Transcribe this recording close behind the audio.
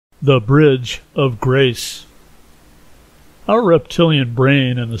The Bridge of Grace. Our reptilian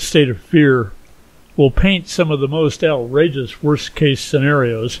brain, in a state of fear, will paint some of the most outrageous worst-case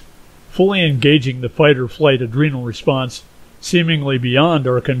scenarios, fully engaging the fight-or-flight adrenal response seemingly beyond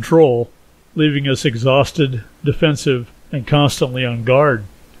our control, leaving us exhausted, defensive, and constantly on guard.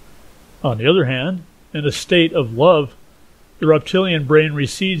 On the other hand, in a state of love, the reptilian brain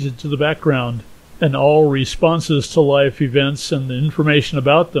recedes into the background, and all responses to life events and the information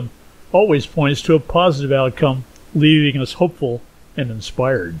about them always points to a positive outcome, leaving us hopeful and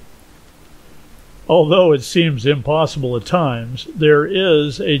inspired. Although it seems impossible at times, there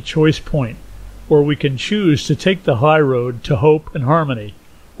is a choice point where we can choose to take the high road to hope and harmony,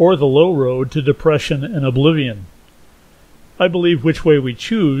 or the low road to depression and oblivion. I believe which way we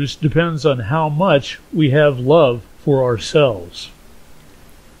choose depends on how much we have love for ourselves.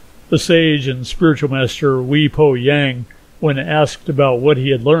 The sage and spiritual master Wei Po Yang, when asked about what he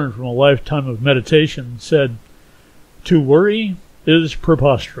had learned from a lifetime of meditation, said, "To worry is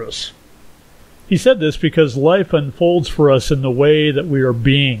preposterous." He said this because life unfolds for us in the way that we are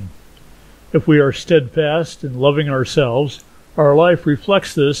being. If we are steadfast in loving ourselves, our life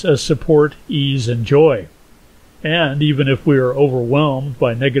reflects this as support, ease, and joy. And even if we are overwhelmed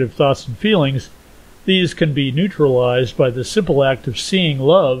by negative thoughts and feelings, these can be neutralized by the simple act of seeing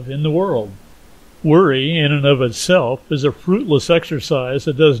love in the world. Worry, in and of itself, is a fruitless exercise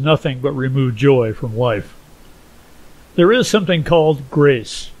that does nothing but remove joy from life. There is something called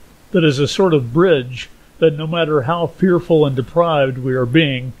grace, that is a sort of bridge that no matter how fearful and deprived we are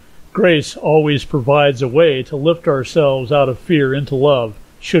being, grace always provides a way to lift ourselves out of fear into love,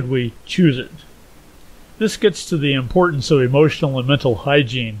 should we choose it. This gets to the importance of emotional and mental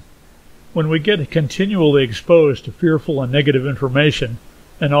hygiene. When we get continually exposed to fearful and negative information,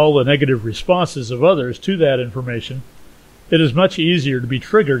 and all the negative responses of others to that information, it is much easier to be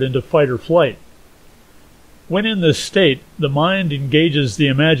triggered into fight or flight. When in this state, the mind engages the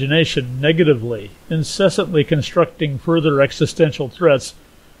imagination negatively, incessantly constructing further existential threats,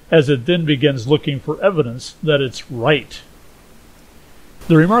 as it then begins looking for evidence that it's right.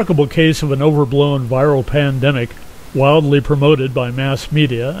 The remarkable case of an overblown viral pandemic, wildly promoted by mass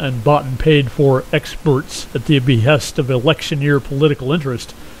media and bought and paid for experts at the behest of election year political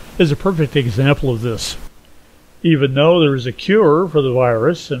interest, is a perfect example of this. Even though there is a cure for the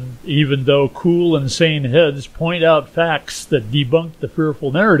virus, and even though cool and sane heads point out facts that debunk the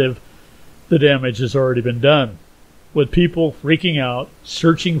fearful narrative, the damage has already been done, with people freaking out,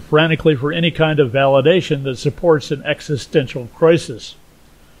 searching frantically for any kind of validation that supports an existential crisis.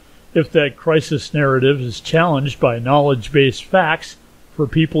 If that crisis narrative is challenged by knowledge-based facts for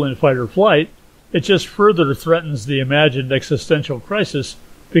people in fight or flight, it just further threatens the imagined existential crisis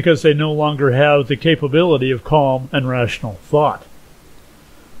because they no longer have the capability of calm and rational thought.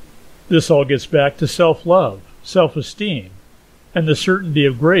 This all gets back to self-love, self-esteem, and the certainty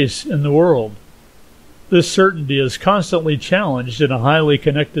of grace in the world. This certainty is constantly challenged in a highly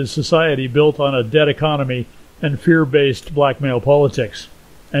connected society built on a debt economy and fear-based blackmail politics.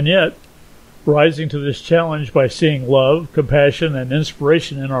 And yet, rising to this challenge by seeing love, compassion, and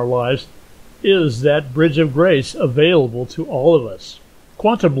inspiration in our lives is that bridge of grace available to all of us.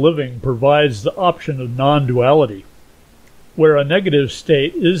 Quantum living provides the option of non-duality, where a negative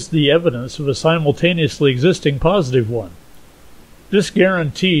state is the evidence of a simultaneously existing positive one. This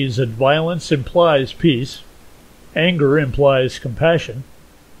guarantees that violence implies peace, anger implies compassion,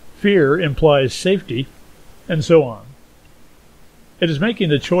 fear implies safety, and so on. It is making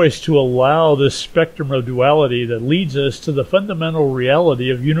the choice to allow this spectrum of duality that leads us to the fundamental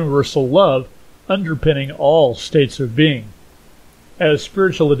reality of universal love underpinning all states of being. As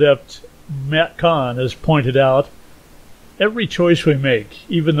spiritual adept Matt Kahn has pointed out, every choice we make,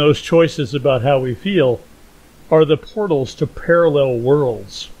 even those choices about how we feel, are the portals to parallel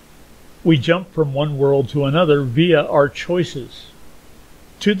worlds. We jump from one world to another via our choices.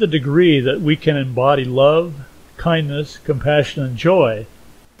 To the degree that we can embody love, kindness, compassion, and joy,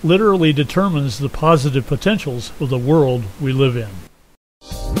 literally determines the positive potentials of the world we live in.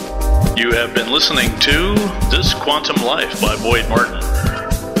 You have been listening to This Quantum Life by Boyd Martin,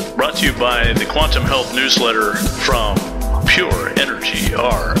 brought to you by the Quantum Health Newsletter from Pure Energy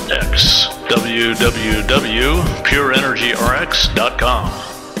RX, www.pureenergyrx.com.